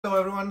Hello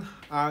everyone,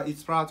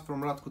 it's Radko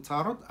from Radko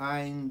Tarot,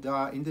 and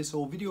in this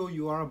whole video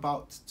you are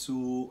about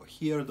to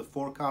hear the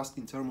forecast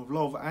in terms of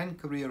love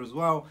and career as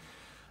well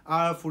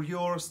for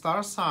your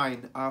star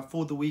sign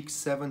for the week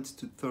 7th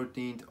to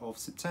 13th of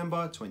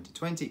September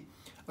 2020.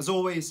 As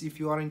always, if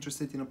you are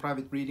interested in a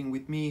private reading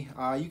with me,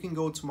 you can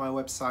go to my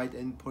website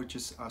and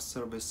purchase a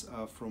service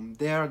from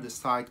there. The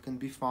site can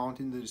be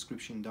found in the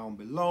description down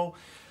below.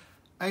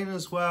 And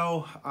as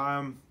well,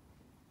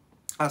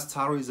 as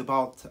tarot is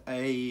about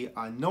a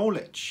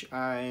knowledge,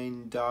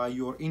 and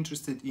you're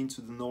interested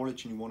into the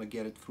knowledge and you want to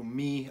get it from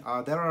me,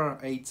 there are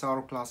 8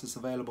 tarot classes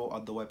available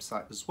at the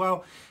website as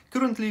well.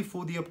 Currently,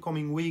 for the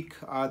upcoming week,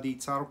 the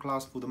tarot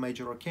class for the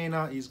major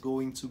arcana is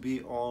going to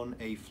be on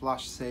a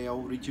flash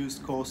sale,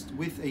 reduced cost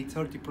with a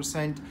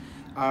 30%,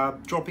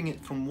 dropping it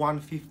from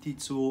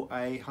 $150 to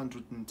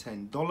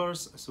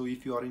 $110. So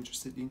if you are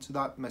interested into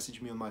that,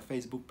 message me on my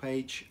Facebook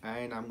page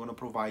and I'm going to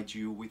provide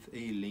you with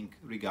a link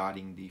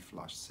regarding the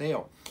flash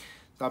sale.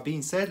 That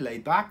being said, lay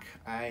back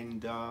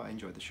and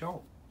enjoy the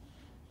show.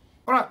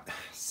 Alright,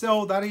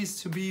 so that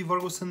is to be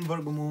Virgo Sun,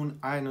 Virgo Moon,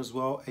 and as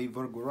well a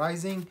Virgo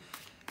Rising.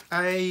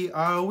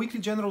 A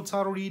weekly general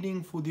tarot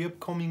reading for the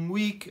upcoming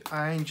week,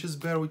 and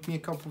just bear with me a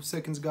couple of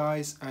seconds,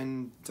 guys,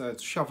 and to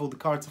shuffle the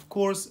cards, of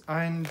course.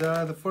 And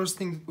the first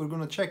thing we're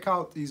going to check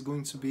out is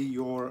going to be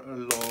your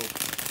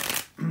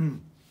love,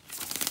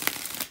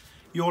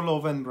 your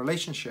love and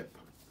relationship.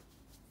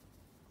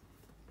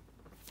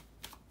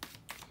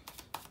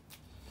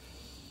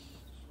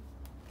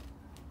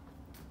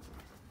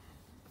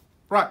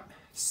 Right,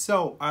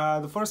 so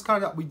the first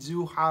card that we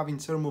do have in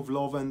terms of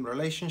love and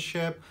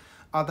relationship,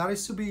 that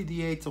is to be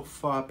the 8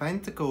 of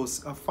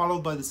Pentacles,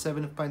 followed by the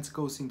 7 of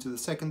Pentacles into the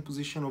second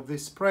position of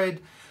this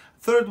spread.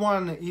 Third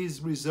one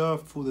is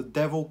reserved for the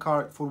Devil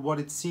card, for what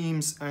it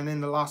seems, and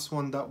then the last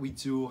one that we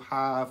do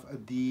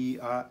have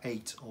the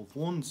 8 of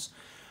Wands.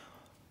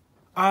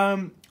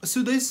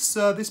 So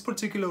this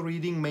particular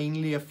reading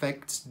mainly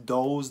affects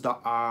those that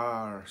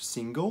are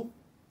single,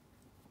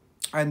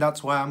 and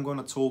that's why I'm going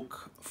to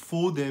talk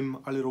for them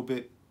a little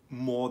bit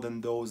more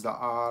than those that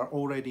are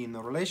already in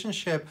a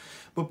relationship.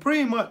 But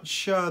pretty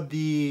much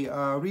the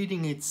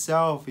reading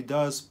itself, it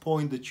does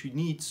point that you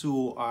need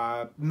to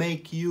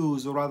make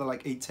use, or rather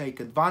like take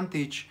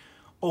advantage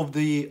of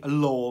the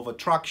law of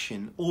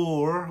attraction,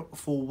 or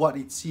for what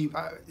it seems,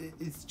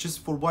 it's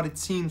just for what it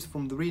seems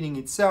from the reading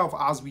itself,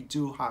 as we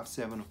do have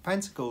 7 of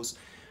Pentacles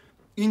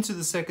into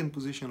the second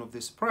position of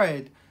this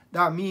spread.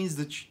 That means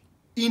that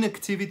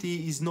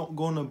inactivity is not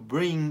going to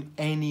bring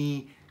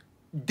any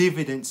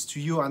dividends to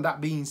you. And that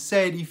being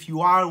said, if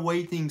you are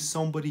waiting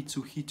somebody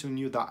to hit on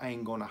you, that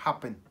ain't gonna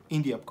happen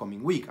in the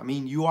upcoming week. I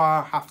mean, you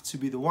have to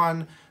be the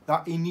one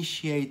that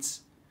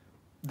initiates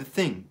the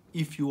thing.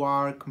 If you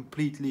are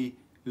completely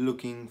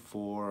looking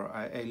for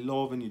a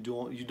love and you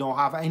don't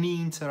have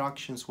any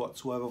interactions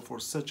whatsoever for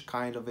such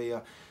kind of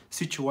a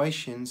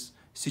situation,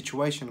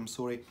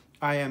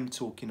 I am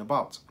talking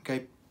about.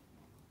 Okay,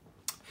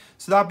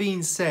 so that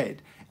being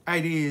said,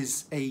 it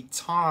is a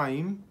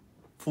time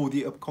for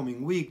the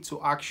upcoming week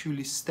to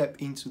actually step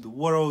into the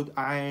world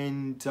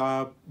and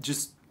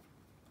just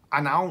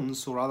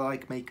announce, or rather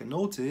like make a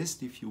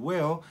notice, if you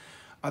will,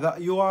 that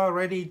you are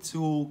ready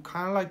to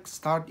kind of like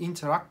start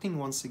interacting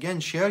once again,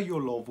 share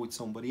your love with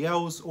somebody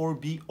else, or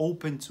be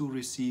open to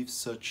receive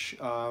such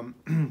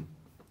on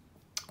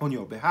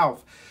your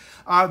behalf.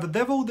 The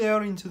Devil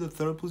there into the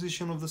third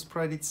position of the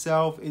spread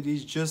itself, it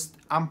is just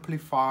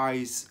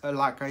amplifies,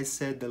 like I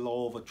said, the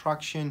law of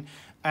attraction.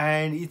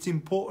 And it's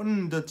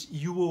important that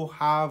you will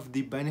have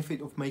the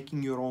benefit of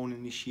making your own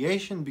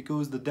initiation,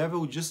 because the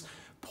Devil just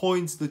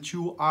points that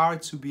you are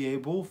to be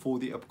able for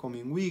the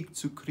upcoming week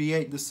to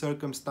create the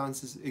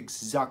circumstances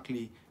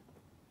exactly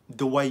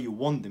the way you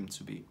want them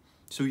to be.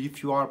 So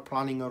if you are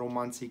planning a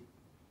romantic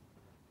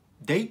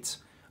date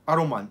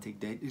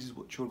is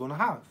what you're going to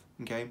have.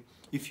 Okay,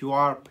 if you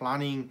are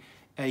planning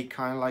a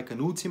kind of like an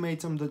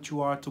ultimatum that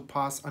you are to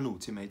pass, an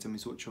ultimatum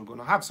is what you're going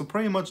to have. So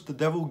pretty much the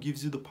Devil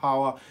gives you the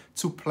power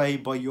to play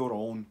by your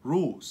own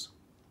rules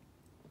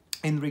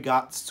in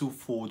regards to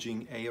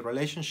forging a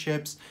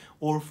relationships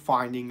or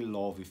finding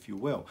love, if you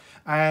will.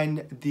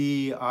 And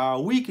the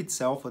week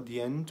itself at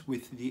the end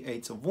with the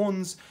 8 of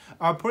Wands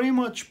pretty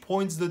much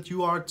points that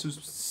you are to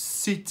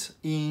sit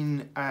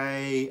in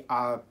a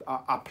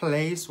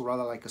place, or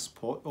rather like a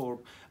spot, or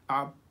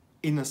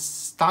in a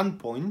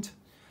standpoint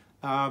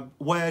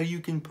where you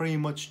can pretty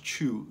much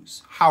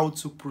choose how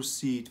to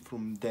proceed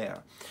from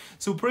there.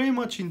 So pretty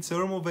much in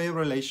terms of a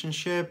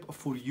relationship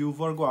for you,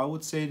 Virgo, I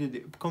would say that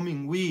the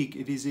upcoming week,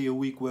 it is a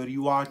week where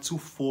you are to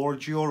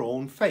forge your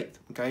own fate.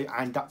 Okay,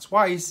 and that's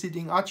why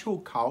sitting at your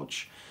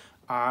couch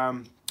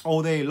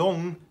all day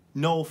long,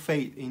 no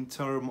fate in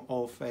terms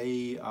of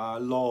a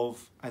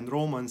love and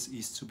romance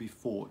is to be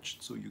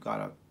forged. So you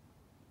gotta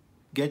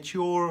get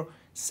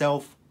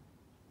yourself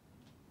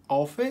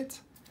off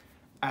it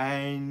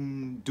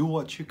and do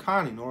what you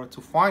can in order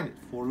to find it.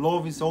 For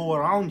love is all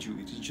around you.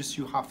 It is just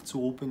you have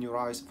to open your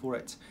eyes for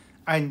it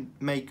and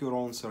make your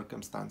own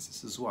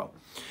circumstances as well.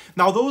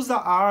 Now, those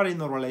that are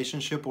in a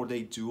relationship or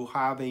they do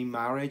have a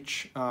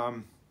marriage,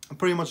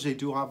 pretty much they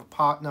do have a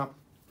partner,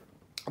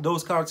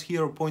 those cards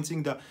here are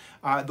pointing that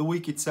the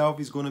week itself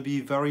is going to be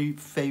very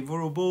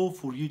favorable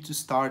for you to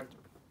start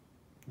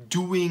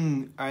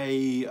doing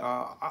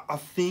a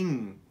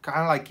thing, kind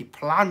of like a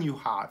plan you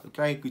had.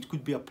 Okay, it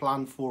could be a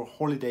plan for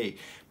holiday,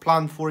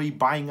 plan for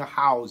buying a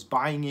house,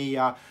 buying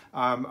a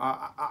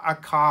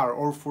car,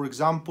 or for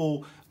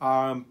example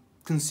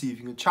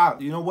conceiving a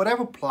child. You know,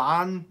 whatever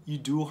plan you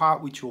do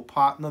have with your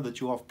partner that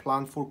you have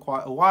planned for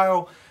quite a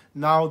while,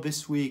 now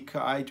this week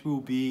it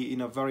will be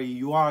in a very,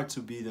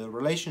 the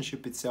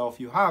relationship itself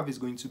you have is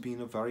going to be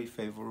in a very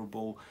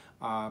favorable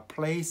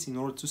place in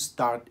order to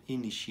start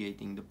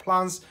initiating the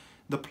plans.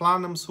 The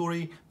plan, I'm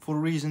sorry, for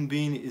reason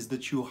being is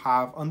that you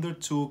have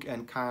undertook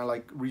and kind of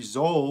like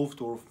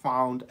resolved or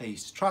found a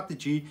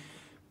strategy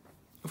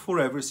for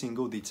every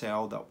single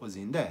detail that was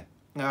in there.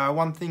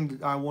 One thing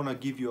that I want to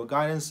give you a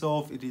guidance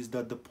of, it is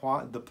that the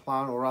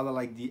plan, or rather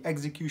like the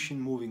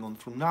execution moving on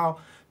from now,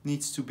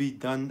 needs to be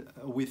done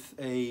with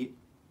a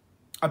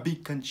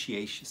big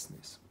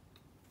conscientiousness.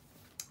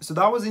 So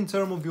that was in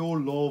terms of your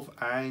love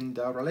and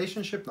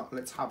relationship. Now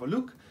let's have a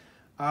look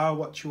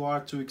what you are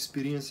to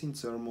experience in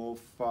terms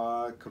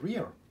of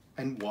career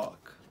and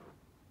work.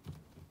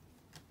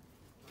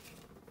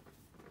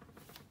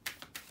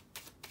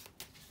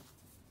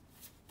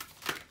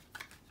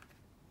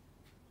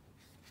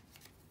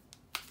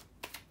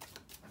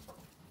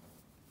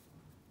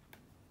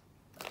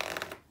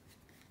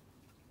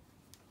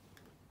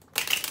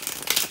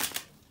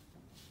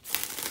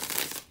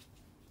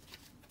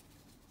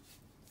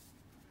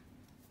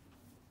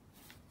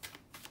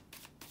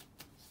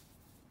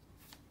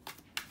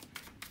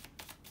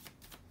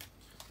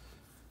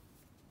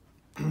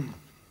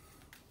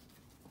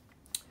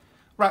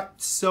 Right,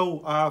 so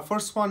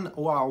first one,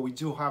 wow, we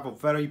do have a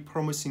very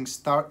promising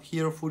start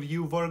here for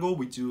you, Virgo.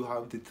 We do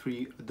have the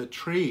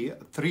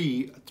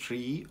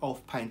three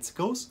of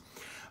Pentacles,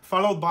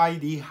 followed by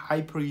the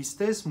High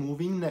Priestess.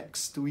 Moving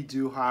next, we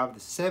do have the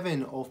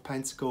Seven of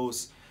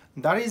Pentacles.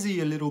 That is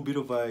a little bit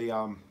of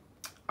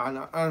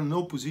an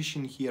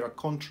opposition here, a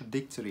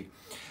contradictory.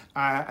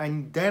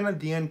 And then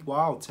at the end,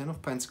 wow, Ten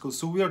of Pentacles.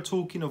 So we are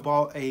talking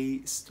about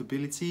a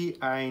stability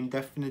and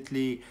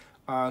definitely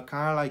kind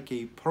of like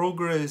a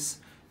progress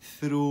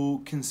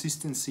through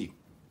consistency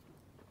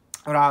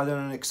rather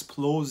than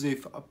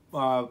explosive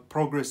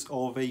progress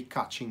of a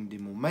catching the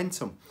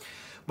momentum.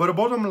 But the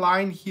bottom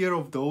line here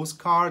of those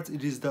cards,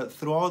 it is that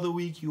throughout the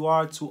week you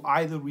are to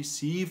either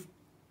receive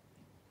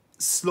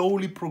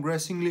slowly,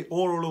 progressively,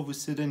 or all of a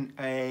sudden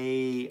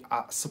a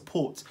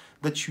support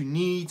that you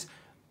need,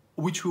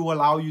 which will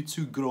allow you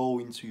to grow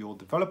into your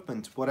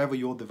development. Whatever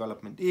your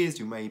development is,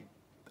 you may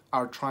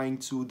are trying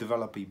to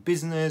develop a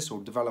business or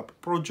develop a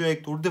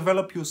project or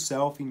develop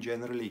yourself in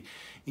generally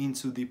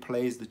into the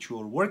place that you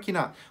are working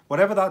at.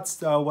 Whatever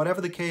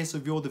the case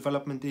of your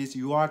development is,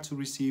 you are to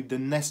receive the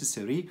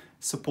necessary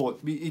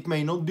support. It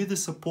may not be the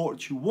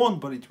support you want,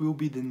 but it will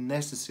be the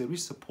necessary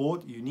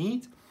support you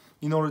need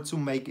in order to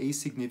make a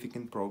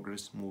significant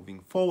progress moving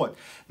forward.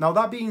 Now,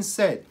 that being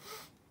said,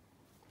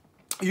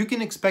 you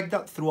can expect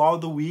that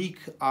throughout the week,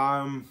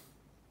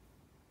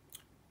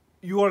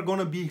 you are going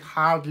to be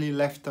hardly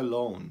left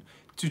alone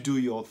to do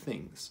your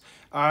things.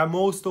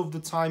 Most of the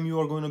time you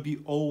are going to be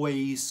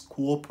always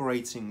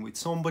cooperating with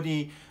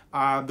somebody.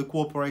 The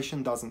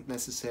cooperation doesn't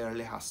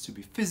necessarily has to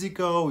be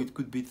physical. It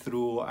could be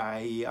through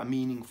a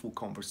meaningful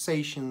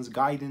conversations,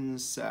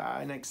 guidance,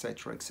 and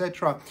etc,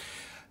 etc.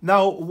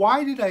 Now,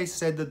 why did I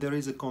say that there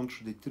is a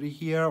contradictory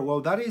here?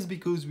 Well, that is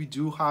because we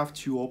do have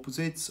two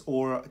opposites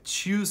or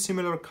two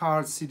similar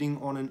cards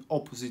sitting on an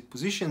opposite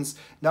positions.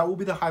 That will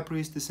be the High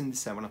Priestess and the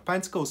Seven of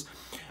Pentacles.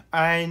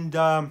 And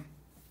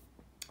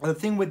the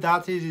thing with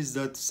that is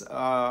that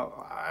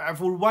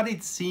for what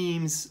it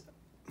seems,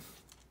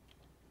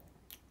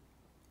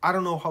 I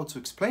don't know how to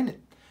explain it.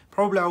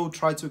 Probably I will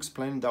try to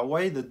explain it that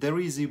way, that there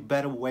is a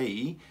better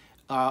way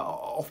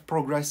of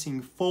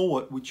progressing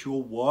forward with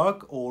your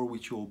work or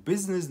with your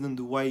business than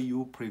the way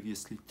you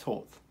previously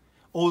thought.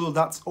 Although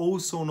that's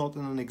also not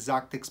an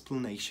exact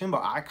explanation,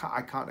 but I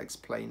can't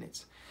explain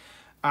it.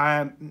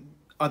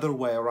 Other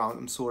way around,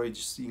 I'm sorry,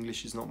 just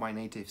English is not my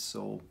native,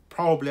 so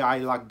probably I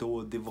lack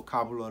the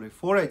vocabulary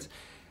for it.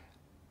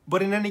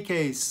 But in any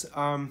case,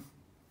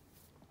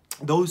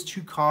 those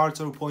two cards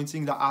are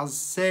pointing that, as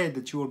said,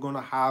 that you are going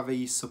to have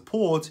a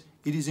support.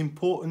 It is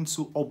important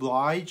to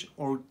oblige,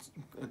 or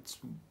it's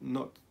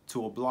not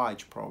to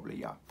oblige, probably,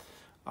 yeah.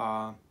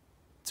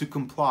 To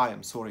comply,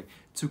 I'm sorry.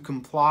 To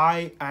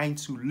comply and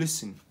to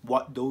listen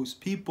what those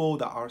people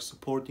that are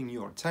supporting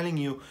you are telling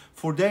you,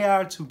 for they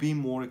are to be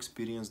more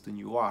experienced than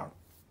you are.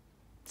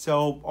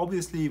 So,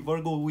 obviously,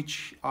 Virgo,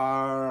 which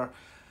are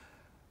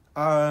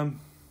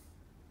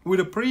with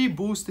a pretty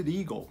boosted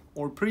ego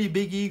or pretty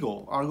big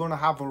ego, are going to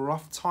have a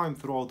rough time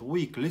throughout the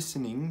week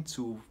listening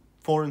to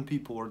foreign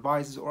people or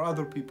advices or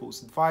other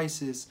people's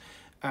advices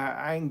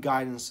and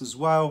guidance as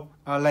well,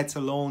 let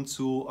alone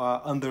to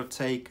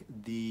undertake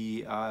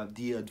the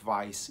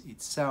advice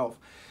itself.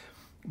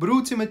 But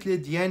ultimately,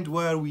 at the end,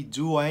 where we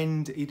do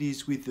end, it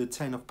is with the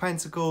Ten of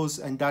Pentacles,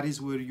 and that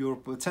is where your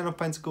Ten of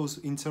Pentacles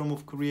in terms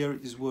of career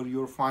is where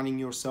you're finding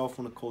yourself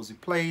in a cozy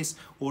place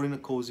or in a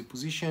cozy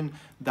position,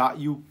 that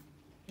you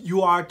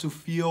are to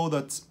feel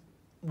that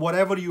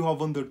whatever you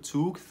have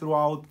undertook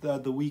throughout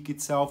the week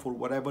itself, or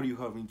whatever you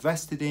have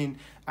invested in,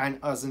 and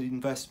as an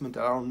investment,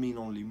 I don't mean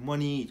only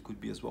money, it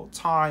could be as well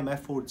time,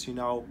 efforts, you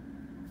know,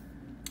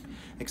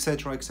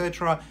 etc,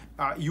 etc,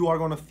 you are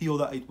going to feel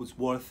that it was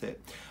worth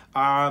it.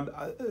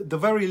 The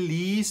very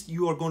least,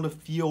 you are going to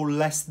feel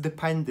less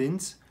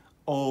dependent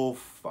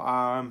of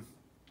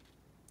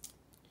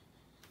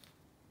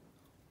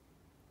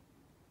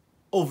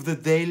the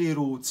daily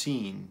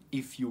routine,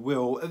 if you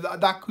will.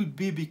 That could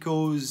be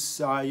because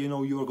you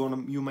know,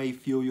 you may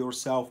feel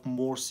yourself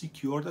more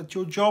secure at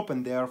your job,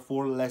 and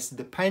therefore less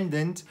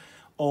dependent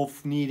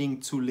of needing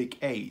to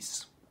lick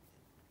A's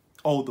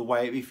all the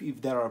way,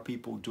 if there are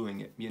people doing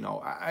it, you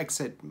know,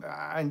 except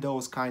and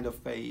those kind of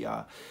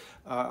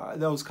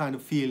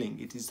feeling.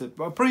 It is that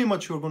pretty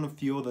much you're going to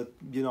feel that,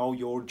 you know,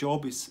 your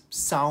job is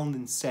sound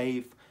and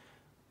safe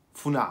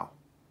for now,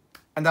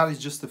 and that is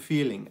just a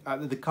feeling.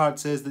 The card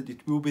says that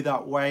it will be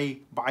that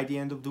way by the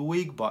end of the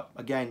week, but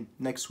again,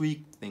 next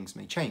week things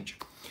may change.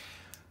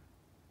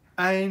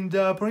 And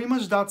pretty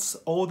much that's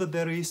all that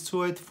there is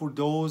to it for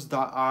those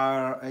that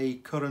are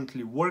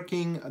currently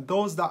working.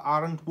 Those that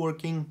aren't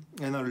working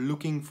and are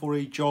looking for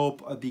a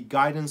job, the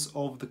guidance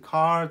of the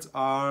cards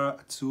are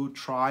to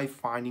try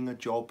finding a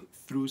job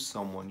through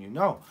someone you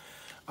know.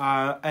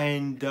 By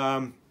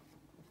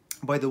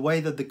the way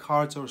that the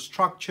cards are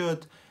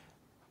structured,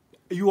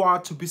 you are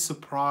to be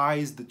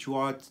surprised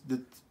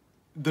that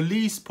the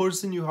least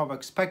person you have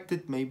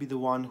expected may be the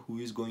one who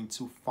is going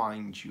to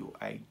find you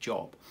a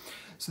job.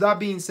 So that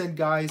being said,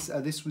 guys,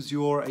 this was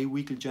your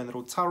weekly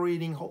general tarot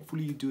reading.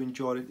 Hopefully you do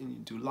enjoy it and you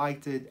do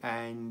liked it,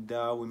 and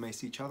we may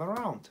see each other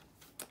around.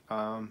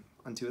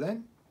 Until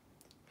then,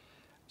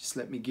 just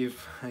let me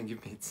give me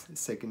a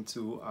second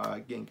to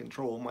gain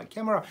control of my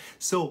camera.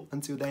 So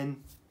until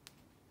then,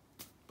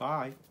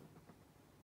 bye.